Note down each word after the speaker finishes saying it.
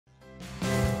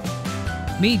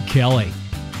Meet Kelly.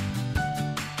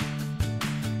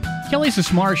 Kelly's a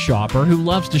smart shopper who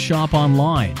loves to shop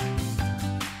online.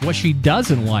 What she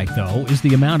doesn't like, though, is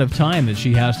the amount of time that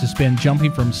she has to spend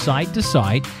jumping from site to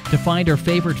site to find her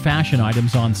favorite fashion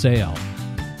items on sale.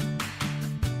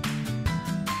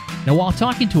 Now, while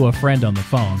talking to a friend on the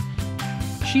phone,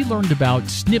 she learned about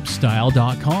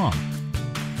snipstyle.com,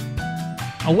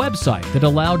 a website that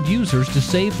allowed users to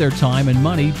save their time and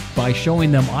money by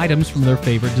showing them items from their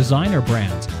favorite designer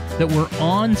brands that were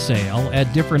on sale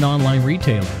at different online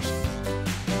retailers.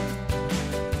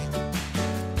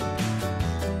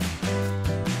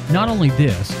 Not only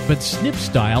this, but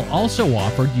Snipstyle also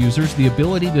offered users the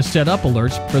ability to set up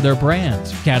alerts for their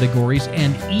brands, categories,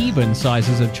 and even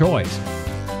sizes of choice.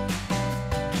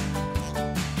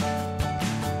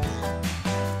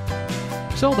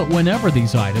 So that whenever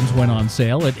these items went on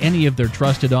sale at any of their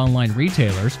trusted online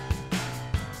retailers,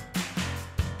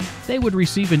 they would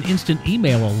receive an instant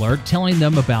email alert telling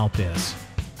them about this.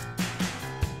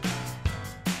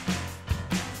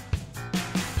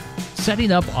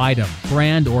 Setting up item,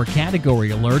 brand, or category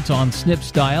alerts on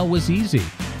Snipstyle was easy.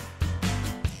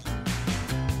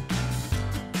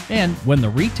 And when the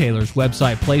retailer's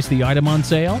website placed the item on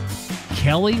sale,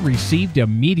 Kelly received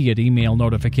immediate email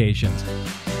notifications,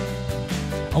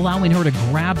 allowing her to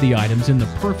grab the items in the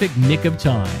perfect nick of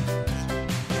time.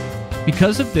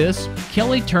 Because of this,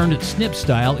 Kelly turned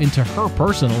Snipstyle into her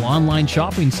personal online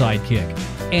shopping sidekick.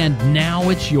 And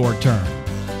now it's your turn.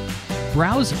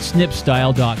 Browse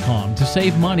snipstyle.com to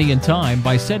save money and time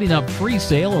by setting up free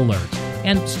sale alerts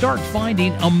and start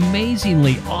finding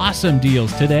amazingly awesome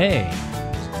deals today.